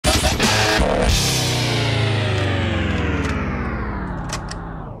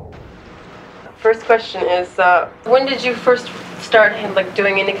first question is, when did you first start like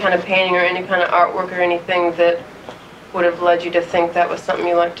doing any kind of painting or any kind of artwork or anything that would have led you to think that was something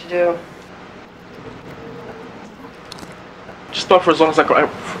you liked to do? Just about for as long as I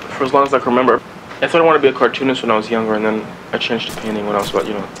can remember. I thought I wanted to be a cartoonist when I was younger, and then I changed to painting when I was about,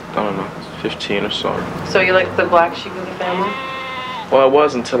 I don't know, 15 or so. So you like the black sheep of the family? Well, I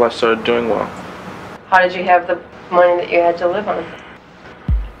was until I started doing well. How did you have the money that you had to live on?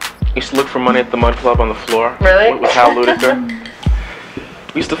 I used to look for money at the mud club on the floor. Really? With Hal Ludiker.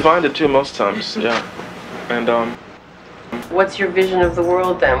 We used to find it too most times, yeah. And what's your vision of the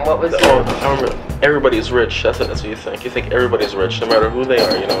world then? What was I remember, everybody's rich. That's what you think. You think everybody's rich, no matter who they are,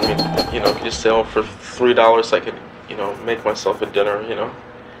 I mean, you just say, oh, for $3 I could, make myself a dinner,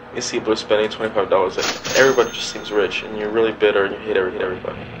 You see people are spending $25. Everybody just seems rich, and you're really bitter, and you hate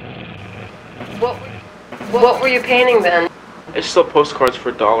everybody. What were you painting then? It's still postcards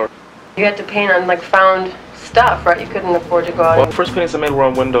for $1. You had to paint on like found stuff, right? You couldn't afford to go out. Well, the first paintings I made were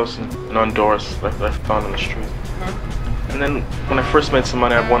on windows and on doors that I found on the street. Mm-hmm. And then when I first made some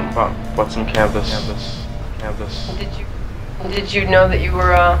money, I bought some canvas. Did you know that you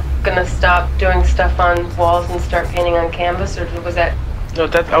were gonna stop doing stuff on walls and start painting on canvas, or was that? No,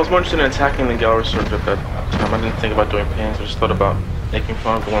 I was more interested in attacking the gallery circuit at that time. I didn't think about doing paintings. I just thought about making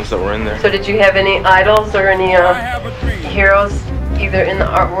fun of the ones that were in there. So did you have any idols or any heroes, either in the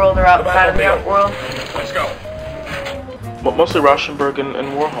art world or outside of the art world? Let's go. Well, mostly Rauschenberg and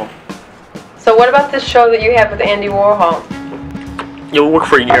Warhol. So what about this show that you have with Andy Warhol? Yeah, we worked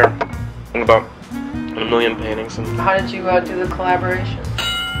for a year on about 1 million paintings. And how did you do the collaboration?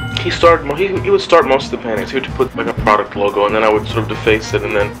 He would start most of the paintings. He would put like a product logo, and then I would sort of deface it,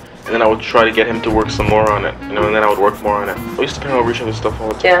 and then I would try to get him to work some more on it, and then I would work more on it. We used to paint over each other's stuff all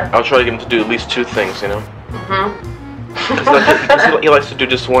the time. Yeah. I would try to get him to do at least 2 things, Because he likes to do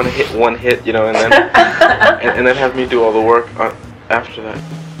just one hit, and then and then have me do all the work after that.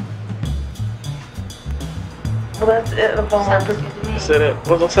 Well, that's it. Is that it?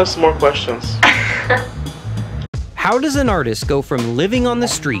 Well, let's have some more questions. How does an artist go from living on the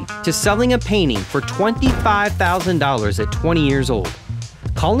street to selling a painting for $25,000 at 20 years old?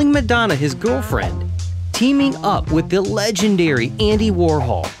 Calling Madonna his girlfriend, teaming up with the legendary Andy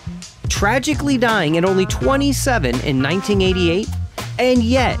Warhol, tragically dying at only 27 in 1988, and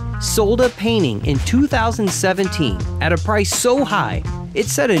yet sold a painting in 2017 at a price so high it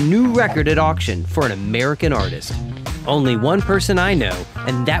set a new record at auction for an American artist. Only one person I know,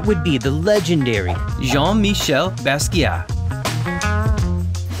 and that would be the legendary Jean-Michel Basquiat.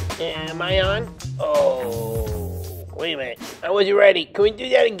 Am I on? Oh, wait a minute. I wasn't ready. Can we do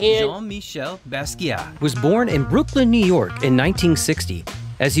that again? Jean-Michel Basquiat was born in Brooklyn, New York in 1960.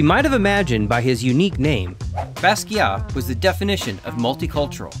 As you might have imagined by his unique name, Basquiat was the definition of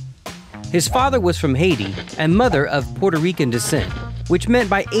multicultural. His father was from Haiti and mother of Puerto Rican descent, which meant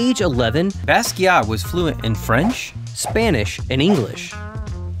by age 11, Basquiat was fluent in French, Spanish, and English.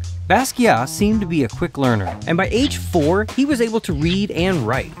 Basquiat seemed to be a quick learner, and by age 4, he was able to read and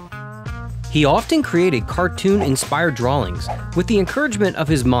write. He often created cartoon-inspired drawings with the encouragement of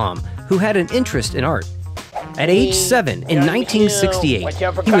his mom, who had an interest in art. At age 7, in 1968,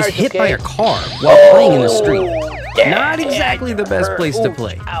 he was hit by a car while playing in the street. Not exactly the best place to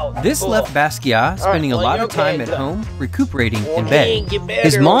play. This left Basquiat spending a lot of time at home, recuperating in bed.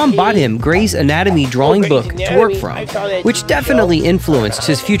 His mom bought him Gray's Anatomy drawing book to work from, which definitely influenced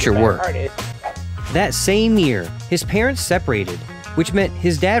his future work. That same year, his parents separated, which meant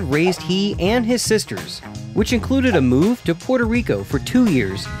his dad raised he and his sisters, which included a move to Puerto Rico for 2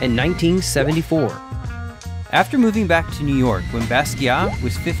 years in 1974. After moving back to New York when Basquiat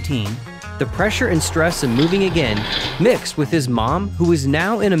was 15, the pressure and stress of moving again, mixed with his mom, who was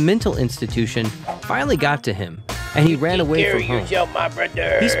now in a mental institution, finally got to him, and he ran away from home.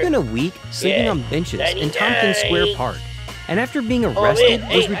 He spent a week sleeping on benches in Tompkins Square Park, and after being arrested,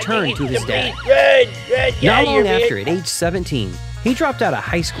 was returned to his dad. Not long after, at age 17, he dropped out of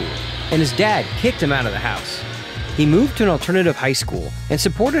high school, and his dad kicked him out of the house. He moved to an alternative high school and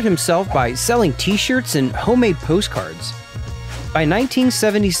supported himself by selling t-shirts and homemade postcards. By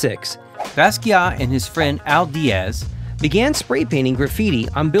 1976, Basquiat and his friend Al Diaz began spray painting graffiti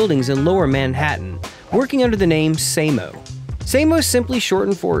on buildings in Lower Manhattan, working under the name Samo. Samo, simply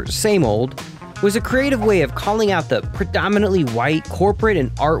shortened for Same Old, was a creative way of calling out the predominantly white corporate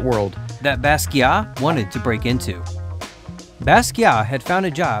and art world that Basquiat wanted to break into. Basquiat had found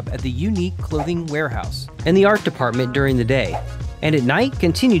a job at the Unique Clothing Warehouse in the art department during the day, and at night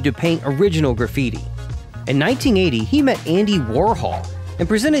continued to paint original graffiti. In 1980, he met Andy Warhol and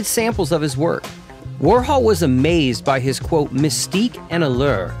presented samples of his work. Warhol was amazed by his, quote, mystique and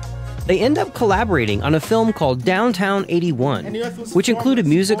allure. They end up collaborating on a film called Downtown 81, which included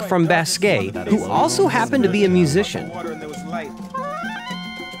music from Basquiat, who also happened to be a musician.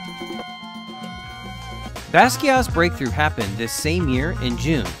 Basquiat's breakthrough happened this same year in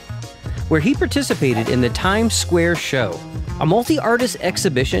June, where he participated in the Times Square Show, a multi-artist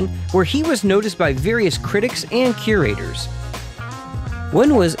exhibition where he was noticed by various critics and curators.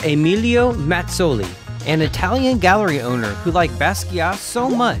 One was Emilio Mazzoli, an Italian gallery owner who liked Basquiat so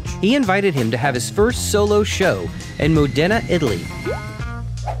much, he invited him to have his first solo show in Modena, Italy,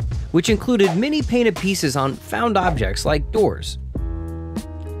 which included many painted pieces on found objects like doors.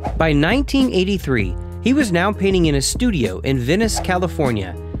 By 1983, he was now painting in a studio in Venice,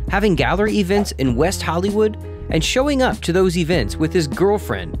 California, having gallery events in West Hollywood, and showing up to those events with his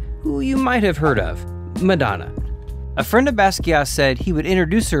girlfriend, who you might have heard of, Madonna. A friend of Basquiat said he would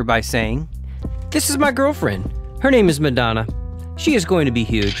introduce her by saying, "This is my girlfriend. Her name is Madonna. She is going to be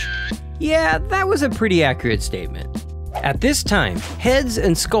huge." Yeah, that was a pretty accurate statement. At this time, heads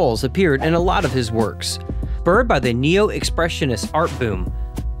and skulls appeared in a lot of his works. Spurred by the Neo-Expressionist art boom,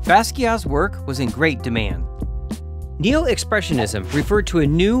 Basquiat's work was in great demand. Neo-Expressionism referred to a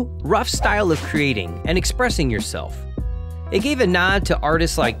new, rough style of creating and expressing yourself. It gave a nod to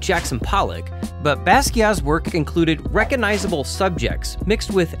artists like Jackson Pollock, but Basquiat's work included recognizable subjects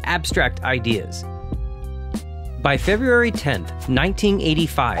mixed with abstract ideas. By February 10,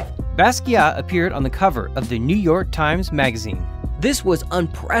 1985, Basquiat appeared on the cover of the New York Times Magazine. This was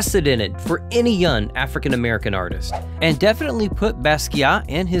unprecedented for any young African-American artist, and definitely put Basquiat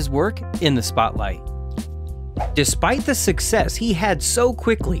and his work in the spotlight. Despite the success he had so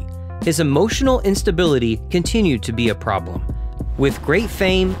quickly, his emotional instability continued to be a problem. With great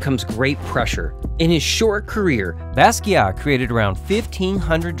fame comes great pressure. In his short career, Basquiat created around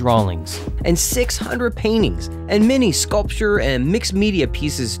 1,500 drawings and 600 paintings and many sculpture and mixed media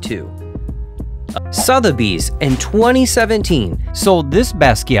pieces too. Sotheby's in 2017 sold this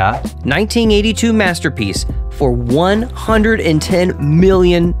Basquiat 1982 masterpiece for $110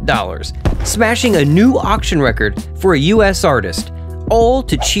 million, smashing a new auction record for a US artist, all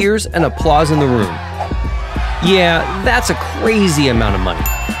to cheers and applause in the room. Yeah, that's a crazy amount of money.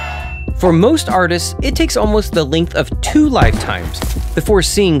 For most artists, it takes almost the length of 2 lifetimes before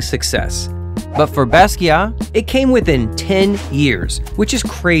seeing success. But for Basquiat, it came within 10 years, which is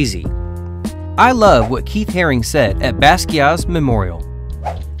crazy. I love what Keith Haring said at Basquiat's memorial.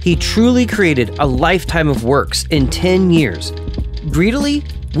 He truly created a lifetime of works in 10 years. Greedily,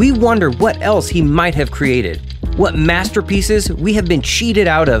 we wonder what else he might have created, what masterpieces we have been cheated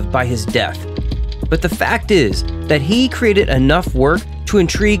out of by his death. But the fact is that he created enough work to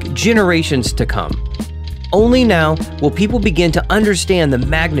intrigue generations to come. Only now will people begin to understand the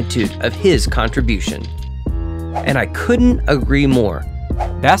magnitude of his contribution. And I couldn't agree more.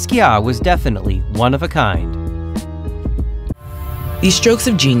 Basquiat was definitely one of a kind. These strokes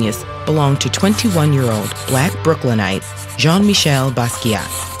of genius belong to 21-year-old Black Brooklynite Jean-Michel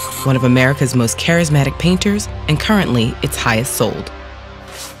Basquiat, one of America's most charismatic painters and currently its highest sold.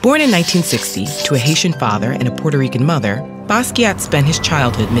 Born in 1960 to a Haitian father and a Puerto Rican mother, Basquiat spent his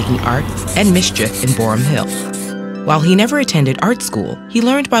childhood making art and mischief in Boerum Hill. While he never attended art school, he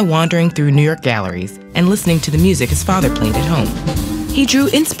learned by wandering through New York galleries and listening to the music his father played at home. He drew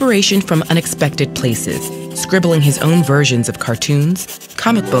inspiration from unexpected places, scribbling his own versions of cartoons,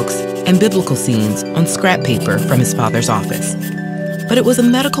 comic books, and biblical scenes on scrap paper from his father's office. But it was a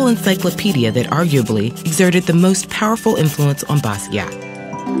medical encyclopedia that arguably exerted the most powerful influence on Basquiat.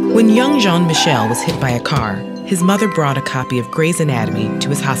 When young Jean-Michel was hit by a car, his mother brought a copy of Gray's Anatomy to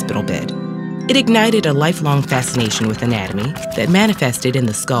his hospital bed. It ignited a lifelong fascination with anatomy that manifested in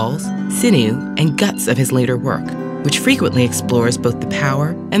the skulls, sinew, and guts of his later work, which frequently explores both the power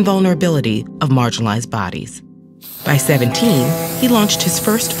and vulnerability of marginalized bodies. By 17, he launched his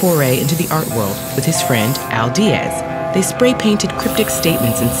first foray into the art world with his friend Al Diaz. They spray-painted cryptic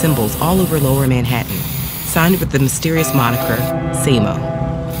statements and symbols all over Lower Manhattan, signed with the mysterious moniker Samo.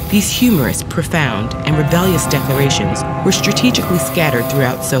 These humorous, profound, and rebellious declarations were strategically scattered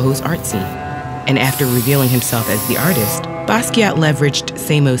throughout Soho's art scene. And after revealing himself as the artist, Basquiat leveraged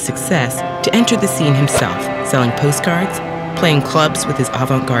Samo's success to enter the scene himself, selling postcards, playing clubs with his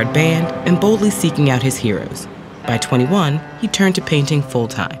avant-garde band, and boldly seeking out his heroes. By 21, he turned to painting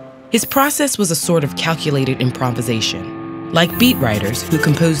full-time. His process was a sort of calculated improvisation. Like beat writers who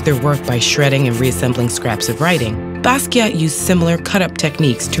composed their work by shredding and reassembling scraps of writing, Basquiat used similar cut-up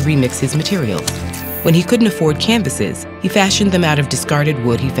techniques to remix his materials. When he couldn't afford canvases, he fashioned them out of discarded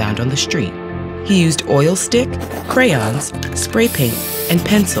wood he found on the street. He used oil stick, crayons, spray paint, and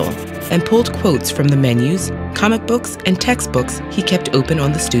pencil, and pulled quotes from the menus, comic books, and textbooks he kept open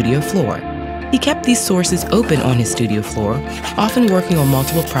on the studio floor. He kept these sources open on his studio floor, often working on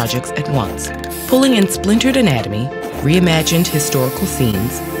multiple projects at once, pulling in splintered anatomy, reimagined historical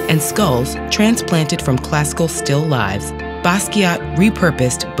scenes, and skulls transplanted from classical still lives. Basquiat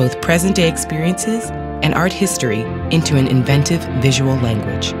repurposed both present-day experiences and art history into an inventive visual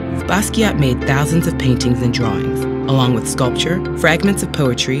language. Basquiat made thousands of paintings and drawings, along with sculpture, fragments of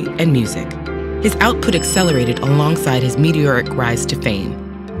poetry, and music. His output accelerated alongside his meteoric rise to fame,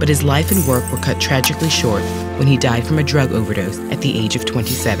 but his life and work were cut tragically short when he died from a drug overdose at the age of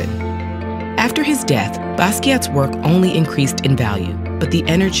 27. After his death, Basquiat's work only increased in value, but the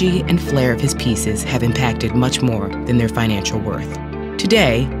energy and flair of his pieces have impacted much more than their financial worth.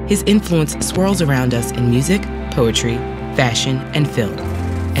 Today, his influence swirls around us in music, poetry, fashion, and film,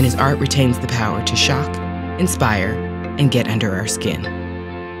 and his art retains the power to shock, inspire, and get under our skin.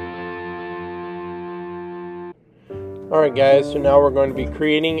 Alright guys, so now we're going to be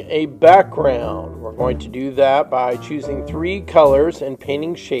creating a background. We're going to do that by choosing 3 colors and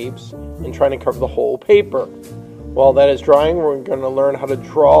painting shapes and trying to cover the whole paper. While that is drying, we're going to learn how to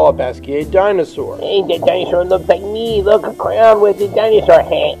draw a Basquiat dinosaur. Hey, that dinosaur looks like me. Look, a crown with a dinosaur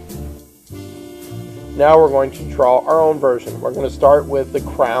hat. Now we're going to draw our own version. We're going to start with the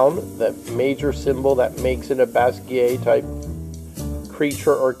crown, that major symbol that makes it a Basquiat type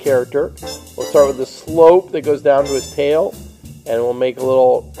creature or character. We'll start with the slope that goes down to his tail, and we'll make a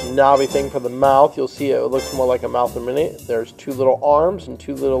little knobby thing for the mouth. You'll see it looks more like a mouth in a minute. There's 2 little arms and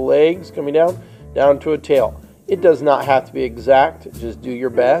 2 little legs coming down to a tail. It does not have to be exact, just do your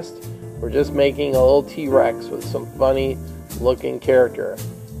best. We're just making a little T-Rex with some funny looking character.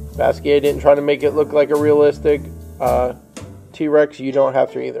 Basquiat didn't try to make it look like a realistic T-Rex. You don't have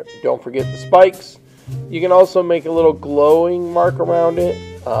to either. Don't forget the spikes. You can also make a little glowing mark around it.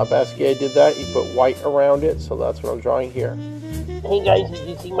 Basquiat did that. He put white around it, so that's what I'm drawing here. Hey guys, did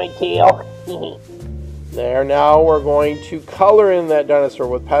you see my tail? There, now we're going to color in that dinosaur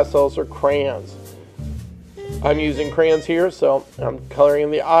with pastels or crayons. I'm using crayons here, so I'm coloring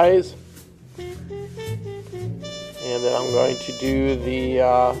in the eyes. And then I'm going to do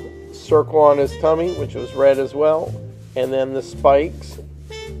the circle on his tummy, which was red as well. And then the spikes.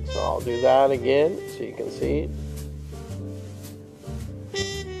 So I'll do that again so you can see.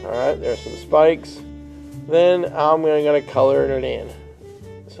 Alright, there's some spikes. Then I'm going to color it in.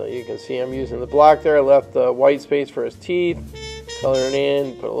 So you can see I'm using the black there. I left the white space for his teeth. Color it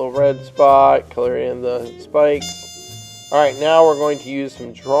in, put a little red spot, color in the spikes. Alright, now we're going to use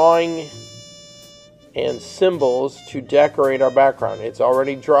some drawing and symbols to decorate our background. It's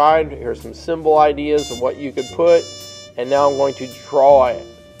already dried. Here's some symbol ideas of what you could put. And now I'm going to draw it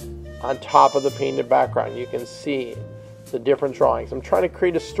on top of the painted background. You can see the different drawings. I'm trying to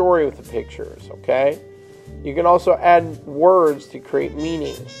create a story with the pictures, okay? You can also add words to create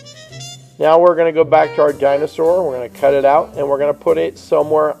meaning. Now we're going to go back to our dinosaur. We're going to cut it out and we're going to put it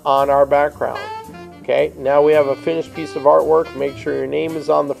somewhere on our background. Okay, now we have a finished piece of artwork. Make sure your name is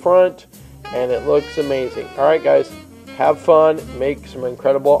on the front and it looks amazing. Alright guys, have fun, make some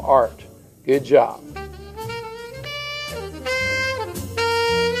incredible art. Good job.